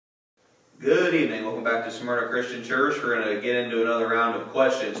Good evening. Welcome back to Smyrna Christian Church. We're going to get into another round of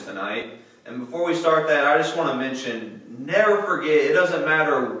questions tonight. And before we start that, I just want to mention, never forget, it doesn't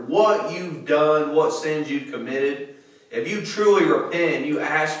matter what you've done, what sins you've committed. If you truly repent and you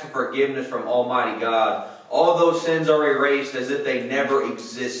ask for forgiveness from Almighty God, all those sins are erased as if they never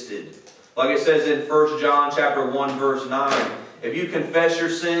existed. Like it says in 1 John chapter 1, verse 9, if you confess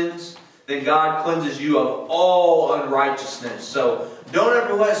your sins, then God cleanses you of all unrighteousness. So don't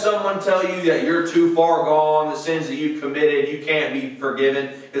ever let someone tell you that you're too far gone, the sins that you've committed, you can't be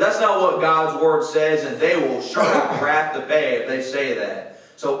forgiven. Because that's not what God's Word says, and they will sure have wrath to pay if they say that.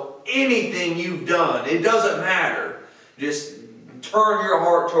 So anything you've done, it doesn't matter. Just turn your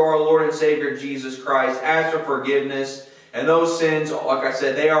heart to our Lord and Savior Jesus Christ. Ask for forgiveness. And those sins, like I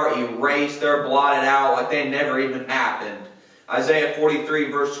said, they are erased. They're blotted out like they never even happened. Isaiah 43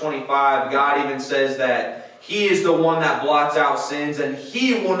 verse 25, God even says that He is the one that blots out sins and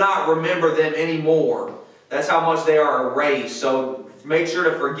He will not remember them anymore. That's how much they are erased. So make sure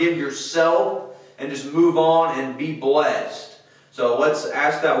to forgive yourself and just move on and be blessed. So let's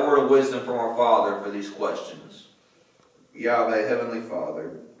ask that word of wisdom from our Father for these questions. Yahweh, Heavenly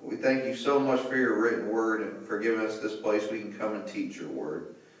Father, we thank you so much for your written word and for giving us this place we can come and teach your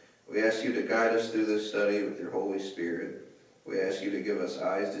word. We ask you to guide us through this study with your Holy Spirit. We ask you to give us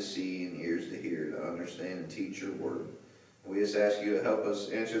eyes to see and ears to hear, to understand and teach your word. We just ask you to help us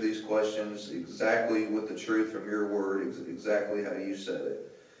answer these questions exactly with the truth from your word, exactly how you said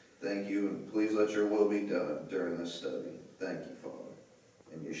it. Thank you, and please let your will be done during this study. Thank you, Father.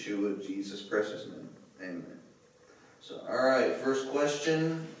 In Yeshua, Jesus' precious name. Amen. So, all right, first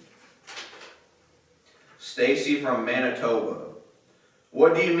question. Stacy from Manitoba.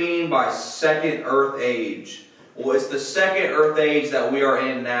 What do you mean by second earth age? Well, it's the second earth age that we are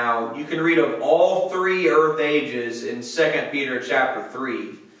in now. You can read of all three earth ages in 2 Peter chapter 3.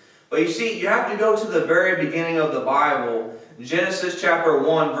 But you see, you have to go to the very beginning of the Bible. Genesis chapter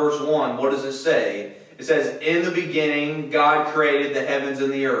 1, verse 1. What does it say? It says, in the beginning, God created the heavens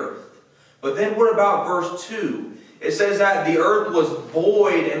and the earth. But then what about verse 2? It says that the earth was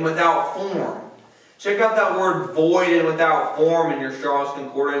void and without form. Check out that word void and without form in your Strong's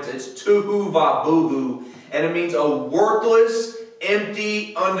Concordance. It's tohu vabohu. And it means a worthless,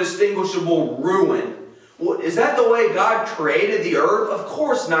 empty, undistinguishable ruin. Well, is that the way God created the earth? Of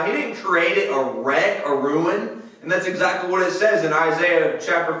course not. He didn't create it a wreck, a ruin. And that's exactly what it says in Isaiah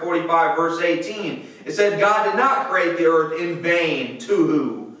chapter 45, verse 18. It said God did not create the earth in vain,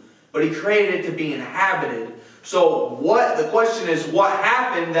 tohu, but He created it to be inhabited. So the question is, what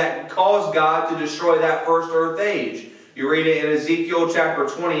happened that caused God to destroy that first earth age? You read it in Ezekiel chapter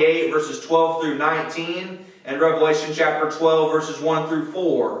 28, verses 12 through 19, and Revelation chapter 12, verses 1 through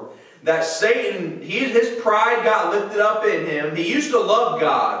 4. That Satan, his pride got lifted up in him. He used to love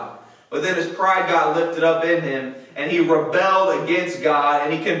God, but then his pride got lifted up in him, and he rebelled against God,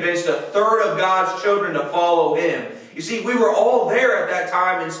 and he convinced a third of God's children to follow him. You see, we were all there at that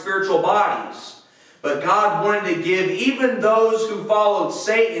time in spiritual bodies. But God wanted to give even those who followed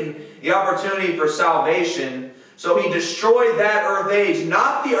Satan the opportunity for salvation. So He destroyed that earth age,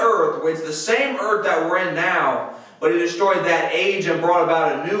 not the earth, it's the same earth that we're in now, but He destroyed that age and brought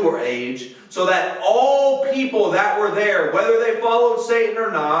about a newer age, so that all people that were there, whether they followed Satan or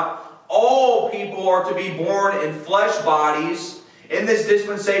not, all people are to be born in flesh bodies, in this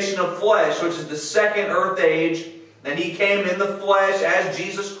dispensation of flesh, which is the second earth age, and He came in the flesh as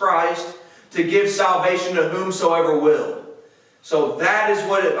Jesus Christ to give salvation to whomsoever will. So that is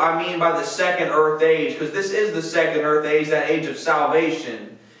what I mean by the second earth age, because this is the second earth age, that age of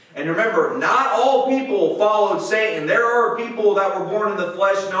salvation. And remember, not all people followed Satan. There are people that were born in the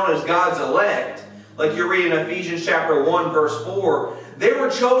flesh known as God's elect. Like you read in Ephesians chapter 1, verse 4. They were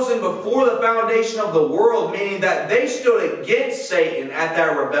chosen before the foundation of the world, meaning that they stood against Satan at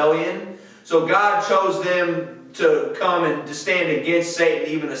that rebellion. So God chose them to come and to stand against Satan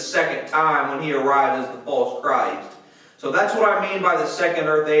even a second time when he arrived as the false Christ. So that's what I mean by the second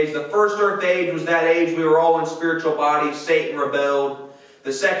earth age. The first earth age was that age we were all in spiritual bodies. Satan rebelled.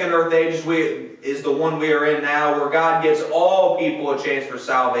 The second earth age is the one we are in now, where God gives all people a chance for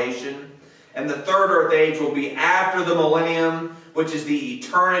salvation. And the third earth age will be after the millennium, which is the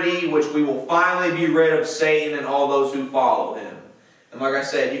eternity, which we will finally be rid of Satan and all those who follow him. And like I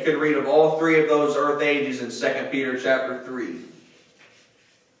said, you can read of all three of those earth ages in 2 Peter chapter 3.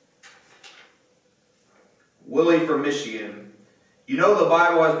 Willie from Michigan. You know the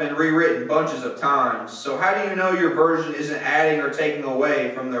Bible has been rewritten bunches of times, so how do you know your version isn't adding or taking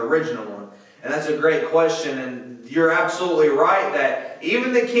away from the original one? And that's a great question, and you're absolutely right that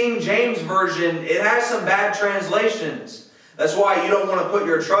even the King James Version, it has some bad translations. That's why you don't want to put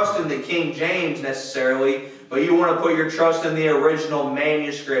your trust in the King James necessarily, but you want to put your trust in the original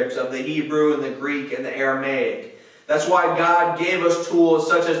manuscripts of the Hebrew and the Greek and the Aramaic. That's why God gave us tools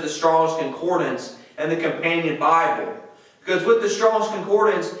such as the Strong's Concordance and the Companion Bible. Because with the Strong's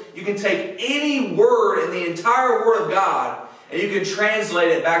Concordance, you can take any word in the entire Word of God and you can translate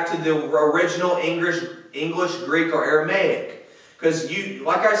it back to the original English, Greek, or Aramaic. Because,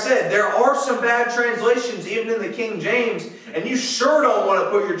 like I said, there are some bad translations even in the King James, and you sure don't want to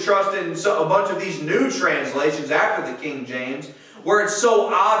put your trust in a bunch of these new translations after the King James, where it's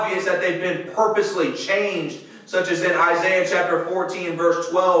so obvious that they've been purposely changed, such as in Isaiah chapter 14, verse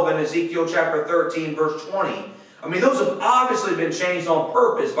 12, and Ezekiel chapter 13, verse 20. I mean, those have obviously been changed on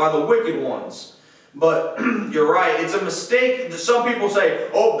purpose by the wicked ones. But you're right, it's a mistake. Some people say,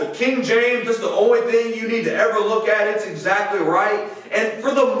 oh, the King James is the only thing you need to ever look at. It's exactly right. And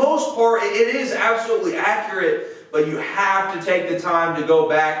for the most part, it is absolutely accurate. But you have to take the time to go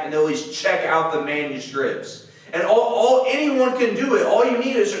back and at least check out the manuscripts. And anyone can do it. All you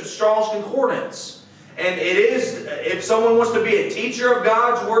need is a Strong's Concordance. And it is, if someone wants to be a teacher of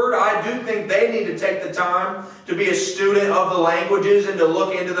God's Word, I do think they need to take the time to be a student of the languages and to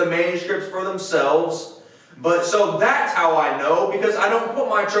look into the manuscripts for themselves. But so that's how I know, because I don't put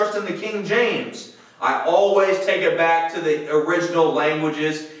my trust in the King James. I always take it back to the original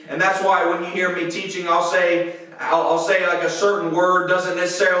languages. And that's why when you hear me teaching, I'll say like a certain word doesn't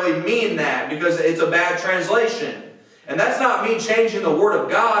necessarily mean that because it's a bad translation. And that's not me changing the Word of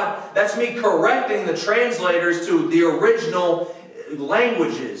God. That's me correcting the translators to the original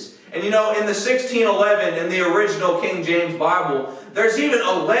languages. And you know, in the 1611, in the original King James Bible, there's even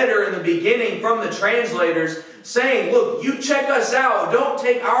a letter in the beginning from the translators saying, look, you check us out. Don't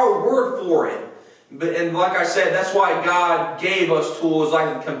take our word for it. And like I said, that's why God gave us tools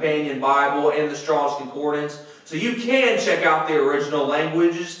like the Companion Bible and the Strong's Concordance. So you can check out the original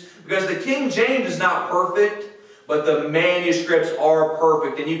languages, because the King James is not perfect, but the manuscripts are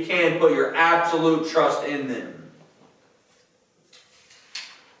perfect, and you can put your absolute trust in them.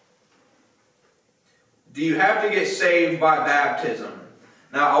 Do you have to get saved by baptism?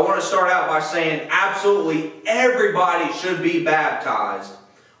 Now, I want to start out by saying absolutely everybody should be baptized.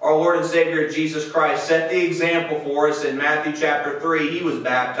 Our Lord and Savior Jesus Christ set the example for us in Matthew chapter 3. He was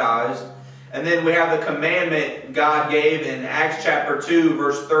baptized. And then we have the commandment God gave in Acts chapter 2,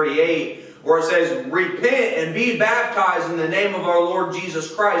 verse 38, where it says, repent and be baptized in the name of our Lord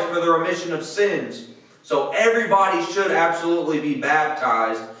Jesus Christ for the remission of sins. So everybody should absolutely be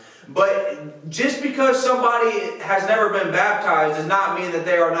baptized. But just because somebody has never been baptized does not mean that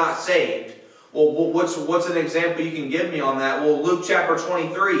they are not saved. Well, what's an example you can give me on that? Well, Luke chapter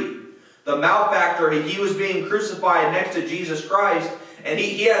 23. The malefactor, he was being crucified next to Jesus Christ, and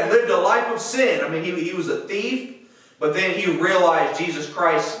he had lived a life of sin. I mean, he was a thief. But then he realized Jesus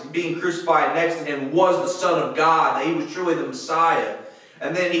Christ being crucified next to him was the Son of God, that he was truly the Messiah.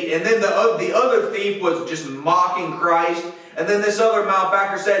 And then the other thief was just mocking Christ. And then this other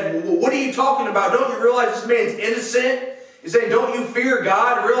malefactor said, well, what are you talking about? Don't you realize this man's innocent? He's saying, don't you fear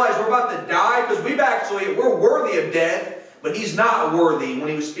God? Realize we're about to die? Because we're worthy of death, but he's not worthy when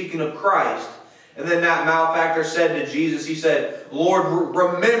he was speaking of Christ. And then that malefactor said to Jesus, he said, Lord,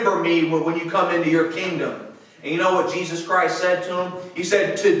 remember me when you come into your kingdom. And you know what Jesus Christ said to him? He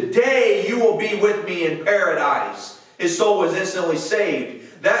said, today you will be with me in paradise. His soul was instantly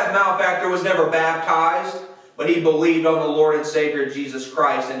saved. That malefactor was never baptized, but he believed on the Lord and Savior Jesus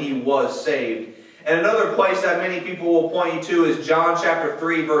Christ, and he was saved. And another place that many people will point you to is John chapter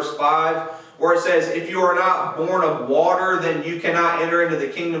 3, verse 5, where it says, if you are not born of water, then you cannot enter into the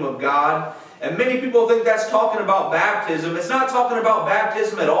kingdom of God. And many people think that's talking about baptism. It's not talking about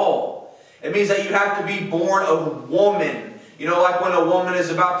baptism at all. It means that you have to be born of woman. You know, like when a woman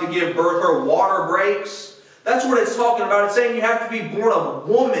is about to give birth, her water breaks. That's what it's talking about. It's saying you have to be born of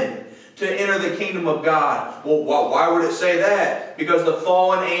woman to enter the kingdom of God. Well, why would it say that? Because the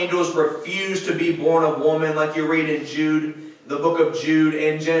fallen angels refused to be born of woman, like you read in Jude, the book of Jude,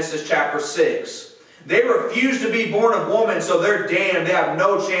 in Genesis chapter 6. They refused to be born of woman, so they're damned. They have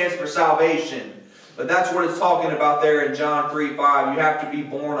no chance for salvation. But that's what it's talking about there in John 3:5. You have to be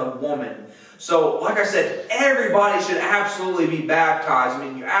born of woman. So, like I said, everybody should absolutely be baptized. I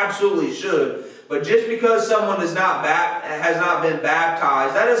mean, you absolutely should. But just because someone has not been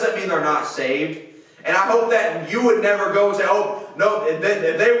baptized, that doesn't mean they're not saved. And I hope that you would never go and say, oh, no, if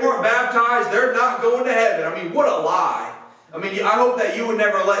they weren't baptized, they're not going to heaven. I mean, what a lie. I mean, I hope that you would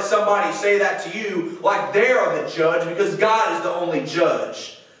never let somebody say that to you like they are the judge, because God is the only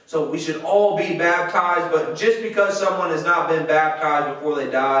judge. So we should all be baptized, but just because someone has not been baptized before they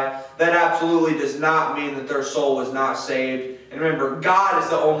die, that absolutely does not mean that their soul is not saved. And remember, God is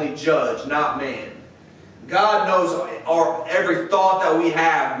the only judge, not man. God knows every thought that we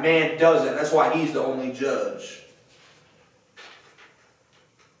have. Man doesn't. That's why He's the only judge.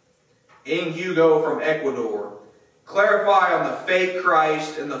 In Hugo from Ecuador. Clarify on the fake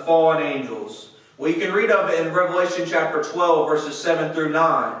Christ and the fallen angels. Well, you can read of it in Revelation chapter 12, verses 7 through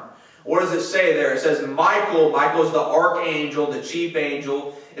 9. What does it say there? It says Michael's the archangel, the chief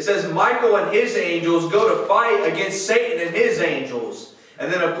angel. It says Michael and his angels go to fight against Satan and his angels.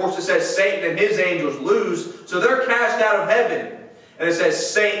 And then, of course, it says Satan and his angels lose, so they're cast out of heaven. And it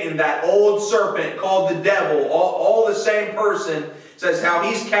says Satan, that old serpent called the devil, all the same person, says how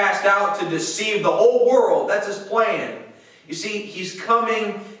he's cast out to deceive the whole world. That's his plan. You see, he's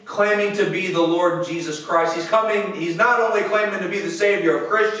coming claiming to be the Lord Jesus Christ. He's not only claiming to be the Savior of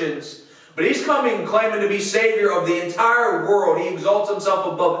Christians, but he's coming claiming to be Savior of the entire world. He exalts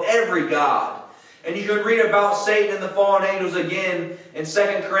himself above every god. And you can read about Satan and the fallen angels again in 2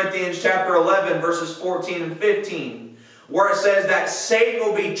 Corinthians chapter 11, verses 14 and 15, where it says that Satan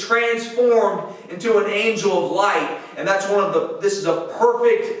will be transformed into an angel of light. And that's this is a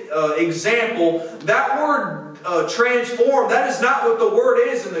perfect example. That word transform, that is not what the word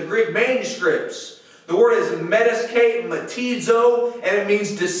is in the Greek manuscripts. The word is metaskate, matizo, and it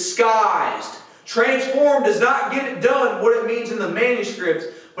means disguised. Transform does not get it done what it means in the manuscripts,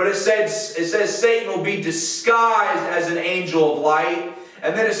 but it says Satan will be disguised as an angel of light.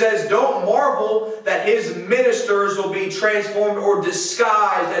 And then it says, don't marvel that his ministers will be transformed or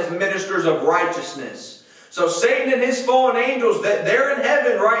disguised as ministers of righteousness. So Satan and his fallen angels, they're in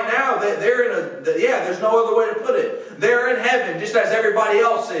heaven right now. There's no other way to put it. They're in heaven just as everybody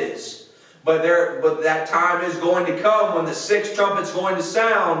else is. But that time is going to come when the sixth trumpet's going to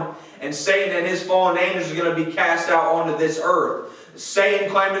sound, and Satan and his fallen angels are going to be cast out onto this earth. Satan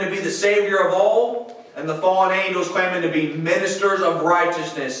claiming to be the Savior of all, and the fallen angels claiming to be ministers of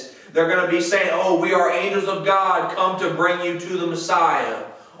righteousness. They're going to be saying, oh, we are angels of God, come to bring you to the Messiah.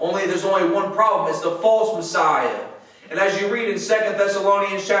 There's only one problem. It's the false Messiah. And as you read in 2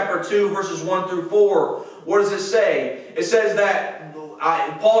 Thessalonians chapter 2, verses 1 through 4, what does it say? It says that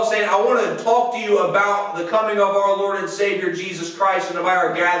Paul is saying, I want to talk to you about the coming of our Lord and Savior Jesus Christ and about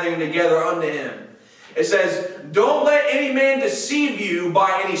our gathering together unto Him. It says, don't let any man deceive you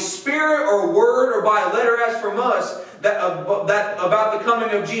by any spirit or word or by a letter as from us about the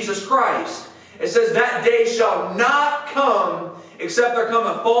coming of Jesus Christ. It says, that day shall not come except there come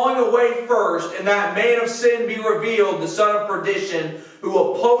a falling away first, and that man of sin be revealed, the son of perdition, who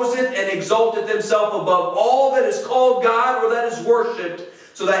opposeth and exalteth himself above all that is called God or that is worshipped,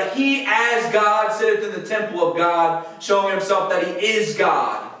 so that he as God sitteth in the temple of God, showing himself that he is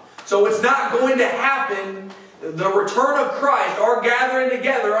God. So it's not going to happen. The return of Christ, our gathering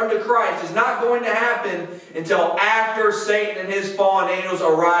together unto Christ, is not going to happen until after Satan and his fallen angels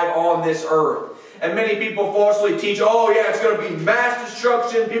arrive on this earth. And many people falsely teach, oh yeah, it's going to be mass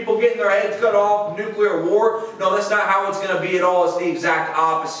destruction, people getting their heads cut off, nuclear war. No, that's not how it's going to be at all. It's the exact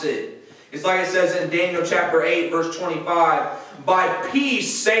opposite. It's like it says in Daniel chapter 8, verse 25, by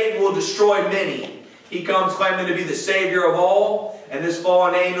peace Satan will destroy many. He comes claiming to be the Savior of all, and his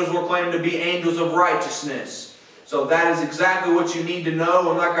fallen angels will claim to be angels of righteousness. So that is exactly what you need to know.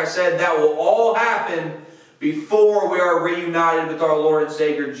 And like I said, that will all happen before we are reunited with our Lord and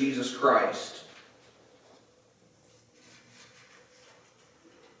Savior Jesus Christ.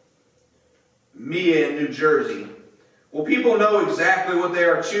 Mia in New Jersey. Will people know exactly what they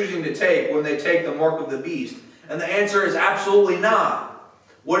are choosing to take when they take the mark of the beast? And the answer is absolutely not.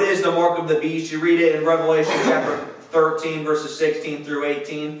 What is the mark of the beast? You read it in Revelation chapter 13, verses 16 through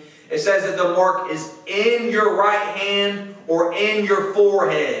 18. It says that the mark is in your right hand or in your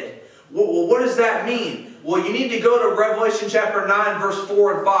forehead. Well, what does that mean? Well, you need to go to Revelation chapter 9, verse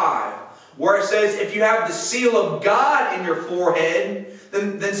 4 and 5, where it says if you have the seal of God in your forehead,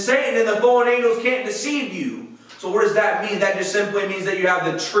 then Satan and the fallen angels can't deceive you. So what does that mean? That just simply means that you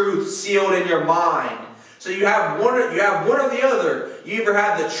have the truth sealed in your mind. So you have one or the other. You either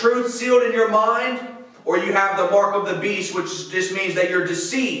have the truth sealed in your mind, or you have the mark of the beast, which just means that you're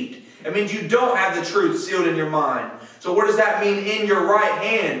deceived. It means you don't have the truth sealed in your mind. So what does that mean in your right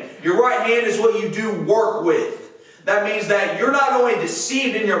hand? Your right hand is what you do work with. That means that you're not only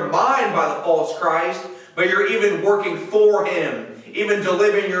deceived in your mind by the false Christ, but you're even working for Him. Even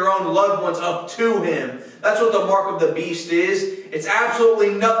delivering your own loved ones up to Him. That's what the mark of the beast is. It's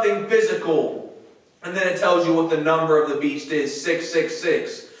absolutely nothing physical. And then it tells you what the number of the beast is,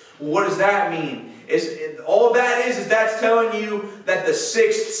 666. What does that mean? All that is that's telling you that the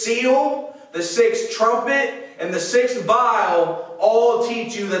sixth seal, the sixth trumpet, and the sixth vial all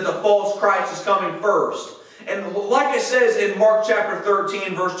teach you that the false Christ is coming first. And like it says in Mark chapter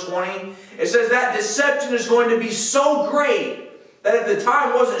 13, verse 20, it says that deception is going to be so great that if the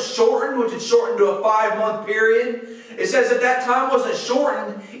time wasn't shortened, which is shortened to a 5-month period, it says if that time wasn't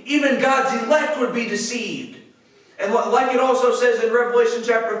shortened, even God's elect would be deceived. And like it also says in Revelation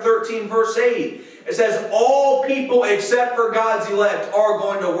chapter 13, verse 8, it says all people except for God's elect are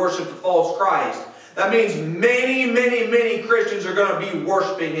going to worship the false Christ. That means many, many, many Christians are going to be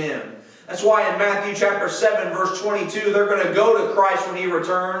worshiping Him. That's why in Matthew chapter 7, verse 22, they're going to go to Christ when He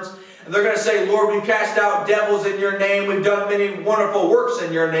returns. And they're going to say, Lord, we've cast out devils in your name. We've done many wonderful works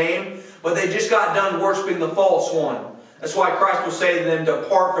in your name. But they just got done worshiping the false one. That's why Christ will say to them,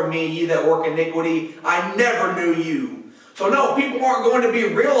 depart from me, ye that work iniquity. I never knew you. So no, people aren't going to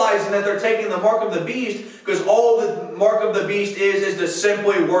be realizing that they're taking the mark of the beast, because all the mark of the beast is to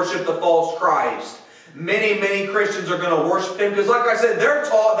simply worship the false Christ. Many, many Christians are going to worship Him because, like I said, they're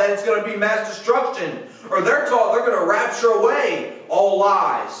taught that it's going to be mass destruction. Or they're taught they're going to rapture away. All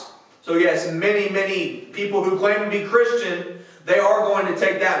lies. So yes, many, many people who claim to be Christian, they are going to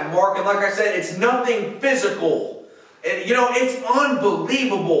take that mark. And like I said, it's nothing physical. And you know, it's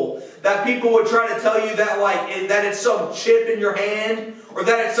unbelievable that people would try to tell you that that it's some chip in your hand or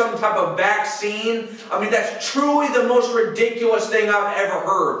that it's some type of vaccine. I mean, that's truly the most ridiculous thing I've ever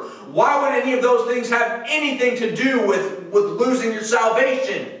heard. Why would any of those things have anything to do with losing your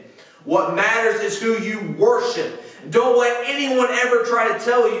salvation? What matters is who you worship. Don't let anyone ever try to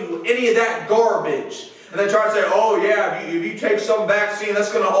tell you any of that garbage. And they try to say, oh yeah, if you take some vaccine,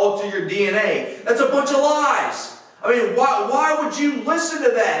 that's going to alter your DNA. That's a bunch of lies. I mean, why would you listen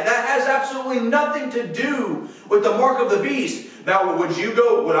to that? That has absolutely nothing to do with the mark of the beast. Now, would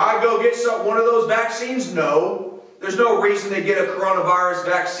I go get one of those vaccines? No. There's no reason to get a coronavirus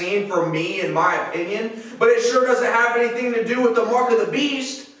vaccine for me, in my opinion. But it sure doesn't have anything to do with the mark of the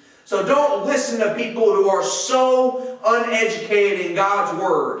beast. So don't listen to people who are so uneducated in God's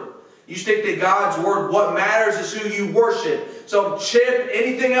Word. You stick to God's Word. What matters is who you worship. Some chip,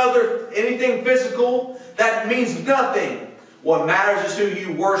 anything physical, that means nothing. What matters is who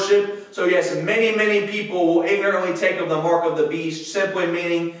you worship. So yes, many, many people will ignorantly take up the mark of the beast, simply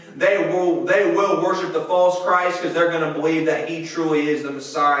meaning they will worship the false Christ because they're going to believe that He truly is the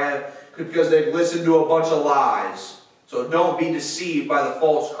Messiah because they've listened to a bunch of lies. So don't be deceived by the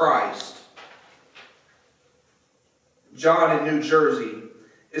false Christ. John in New Jersey.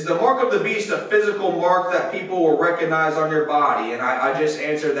 Is the mark of the beast a physical mark that people will recognize on your body? And I just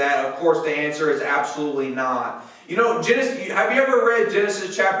answered that. Of course, the answer is absolutely not. You know, have you ever read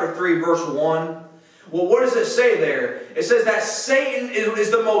Genesis chapter 3, verse 1? Well, what does it say there? It says that Satan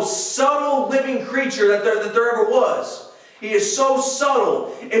is the most subtle living creature that there ever was. He is so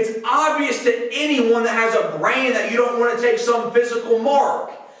subtle. It's obvious to anyone that has a brain that you don't want to take some physical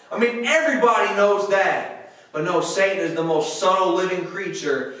mark. I mean, everybody knows that. But no, Satan is the most subtle living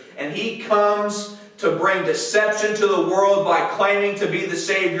creature, and he comes to bring deception to the world by claiming to be the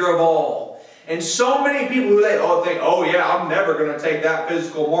Savior of all. And so many people who think, oh yeah, I'm never going to take that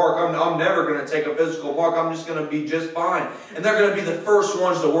physical mark. I'm never going to take a physical mark. I'm just going to be just fine. And they're going to be the first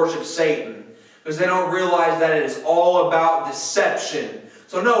ones to worship Satan because they don't realize that it is all about deception.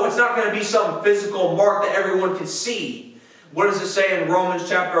 So no, it's not going to be some physical mark that everyone can see. What does it say in Romans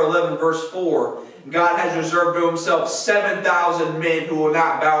chapter 11, verse 4? God has reserved to Himself 7,000 men who will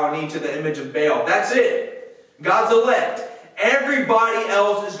not bow a knee to the image of Baal. That's it. God's elect. Everybody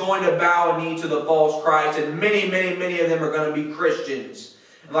else is going to bow a knee to the false Christ, and many, many, many of them are going to be Christians.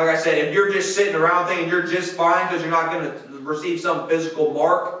 And like I said, if you're just sitting around thinking you're just fine because you're not going to receive some physical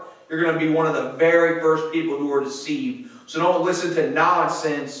mark, you're going to be one of the very first people who are deceived. So don't listen to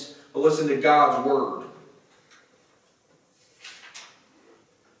nonsense, but listen to God's Word.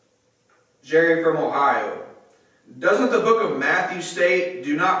 Jerry from Ohio. Doesn't the book of Matthew state,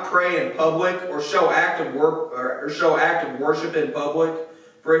 do not pray in public or show active worship in public?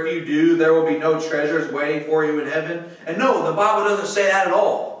 For if you do, there will be no treasures waiting for you in heaven. And no, the Bible doesn't say that at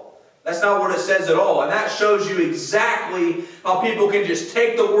all. That's not what it says at all. And that shows you exactly how people can just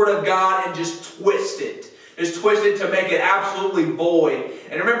take the Word of God and just twist it. Just twist it to make it absolutely void.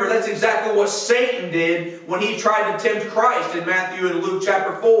 And remember, that's exactly what Satan did when he tried to tempt Christ in Matthew and Luke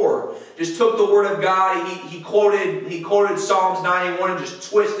chapter 4. Just took the Word of God, he quoted Psalms 91 and just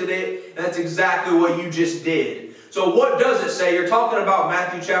twisted it. And that's exactly what you just did. So what does it say? You're talking about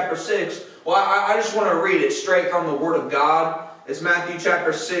Matthew chapter 6. Well, I just want to read it straight from the Word of God. It's Matthew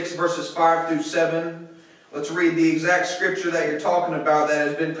chapter 6, verses 5 through 7. Let's read the exact scripture that you're talking about that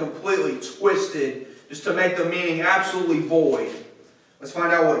has been completely twisted just to make the meaning absolutely void. Let's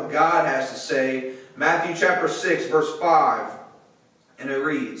find out what God has to say. Matthew chapter 6, verse 5. And it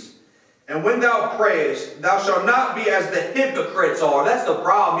reads, "And when thou prayest, thou shalt not be as the hypocrites are." That's the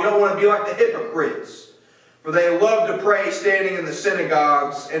problem. You don't want to be like the hypocrites. "For they love to pray standing in the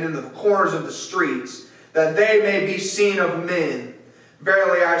synagogues and in the corners of the streets, that they may be seen of men.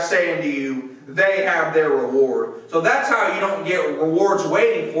 Verily I say unto you, they have their reward." So that's how you don't get rewards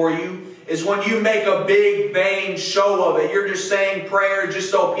waiting for you, is when you make a big vain show of it. You're just saying prayer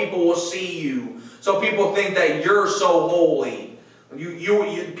just so people will see you, so people think that you're so holy.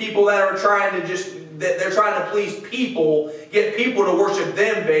 You people that are trying to they're trying to please people, get people to worship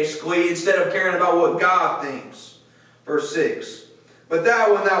them basically, instead of caring about what God thinks. Verse 6. "But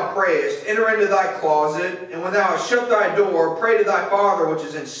thou, when thou prayest, enter into thy closet, and when thou hast shut thy door, pray to thy Father which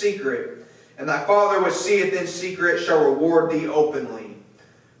is in secret. And thy Father which seeth in secret shall reward thee openly.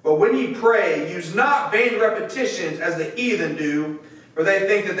 But when ye pray, use not vain repetitions as the heathen do, for they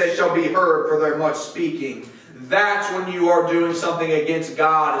think that they shall be heard for their much speaking." That's when you are doing something against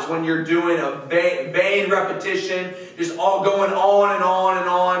God, is when you're doing a vain repetition, just all going on and on and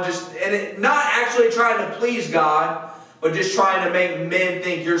on, not actually trying to please God, but just trying to make men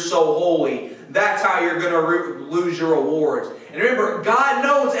think you're so holy. That's how you're going to lose your rewards. And remember, God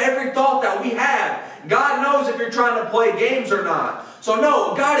knows every thought that we have. God knows if you're trying to play games or not. So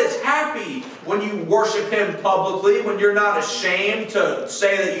no, God is happy when you worship Him publicly, when you're not ashamed to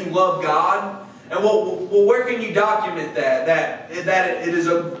say that you love God. And well, where can you document that it is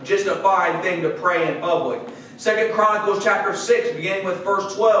just a fine thing to pray in public? 2 Chronicles chapter 6, beginning with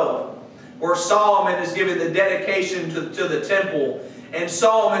verse 12, where Solomon is giving the dedication to the temple. And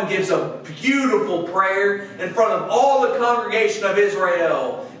Solomon gives a beautiful prayer in front of all the congregation of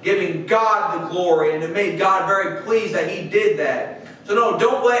Israel, giving God the glory. And it made God very pleased that he did that. So no,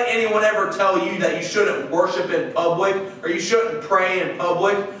 don't let anyone ever tell you that you shouldn't worship in public or you shouldn't pray in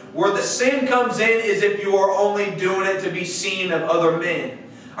public. Where the sin comes in is if you are only doing it to be seen of other men.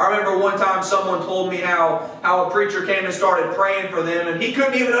 I remember one time someone told me how a preacher came and started praying for them, and he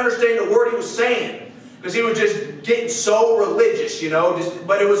couldn't even understand the word he was saying because he was just getting so religious,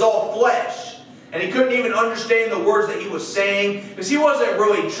 but it was all flesh. And he couldn't even understand the words that he was saying because he wasn't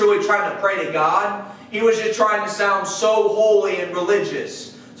really truly trying to pray to God. He was just trying to sound so holy and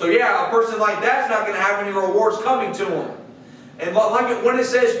religious. So yeah, a person like that's not going to have any rewards coming to him. And like when it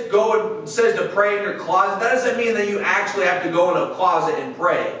says to pray in your closet, that doesn't mean that you actually have to go in a closet and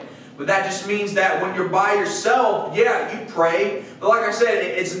pray. But that just means that when you're by yourself, yeah, you pray. But like I said,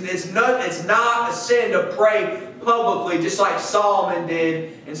 it's not a sin to pray publicly, just like Solomon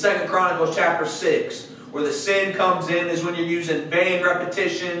did in 2 Chronicles chapter 6. Where the sin comes in is when you're using vain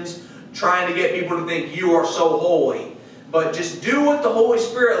repetitions, trying to get people to think you are so holy. But just do what the Holy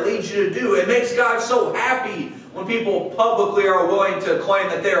Spirit leads you to do. It makes God so happy when people publicly are willing to claim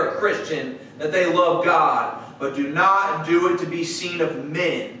that they're a Christian, that they love God, but do not do it to be seen of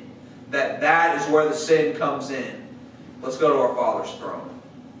men. That is where the sin comes in. Let's go to our Father's throne.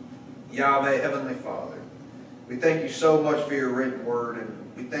 Yahweh, Heavenly Father, we thank you so much for your written word,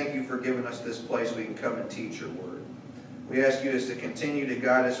 and we thank you for giving us this place we can come and teach your word. We ask you to continue to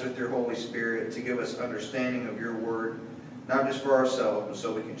guide us with your Holy Spirit, to give us understanding of your word, not just for ourselves, but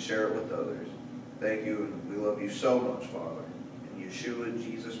so we can share it with others. Thank you, and we love you so much, Father. In Yeshua,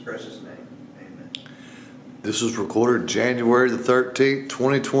 Jesus' precious name, amen. This was recorded January the 13th,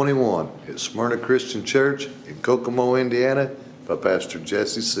 2021 at Smyrna Christian Church in Kokomo, Indiana by Pastor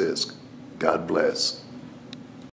Jesse Sisk. God bless.